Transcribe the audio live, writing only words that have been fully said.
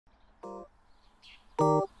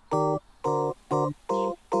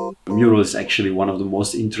mural is actually one of the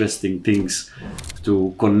most interesting things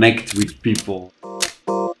to connect with people.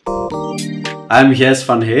 I'm Gijs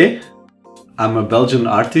Vanhee. I'm a Belgian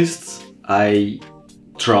artist. I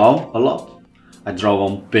draw a lot. I draw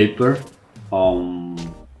on paper, on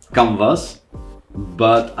canvas,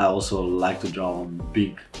 but I also like to draw on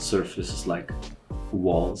big surfaces like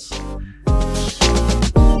walls.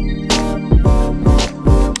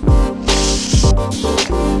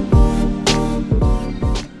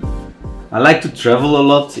 I like to travel a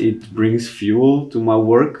lot. It brings fuel to my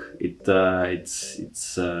work. It's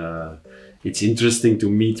interesting to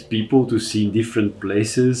meet people, to see different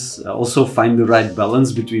places. I also find the right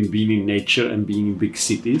balance between being in nature and being in big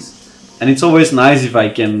cities. And it's always nice if I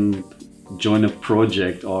can join a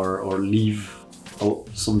project or leave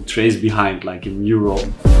some trace behind, like a mural.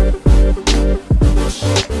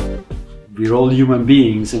 We're all human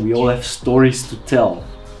beings and we all have stories to tell.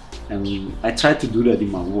 And I try to do that in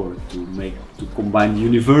my work, to combine the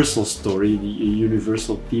universal story, the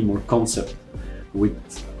universal theme or concept with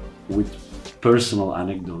personal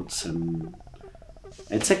anecdotes. And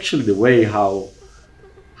it's actually the way how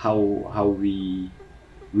we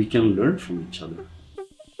can learn from each other.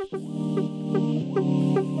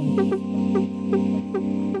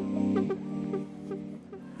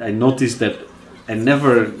 I noticed that I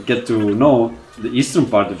never get to know the eastern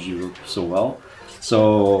part of Europe so well.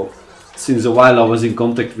 So since a while I was in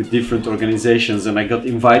contact with different organizations, and I got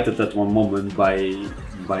invited at one moment by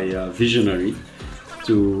a visionary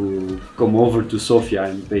to come over to Sofia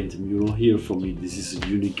and paint a mural here for me. This is a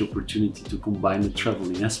unique opportunity to combine the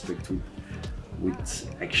traveling aspect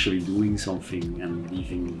with actually doing something and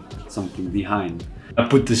leaving something behind. I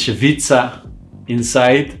put the Cevița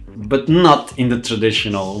inside, but not in the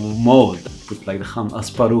traditional mode. I put like the Ham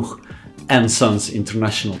Asparuch and Sons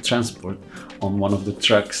International Transport on one of the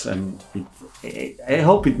trucks, and I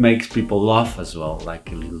hope it makes people laugh as well,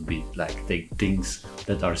 like a little bit, like take things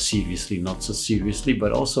that are seriously not so seriously,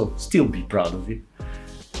 but also still be proud of it.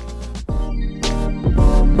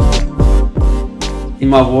 In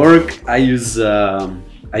my work, I use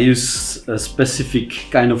a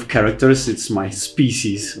specific kind of characters. It's my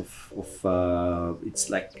species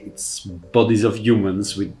it's bodies of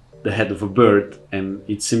humans with the head of a bird, and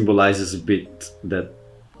it symbolizes a bit that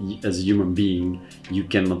as a human being you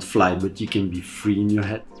cannot fly, but you can be free in your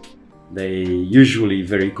head. They usually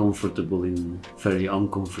very comfortable in very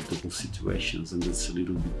uncomfortable situations, and that's a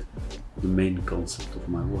little bit the main concept of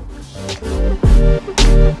my work.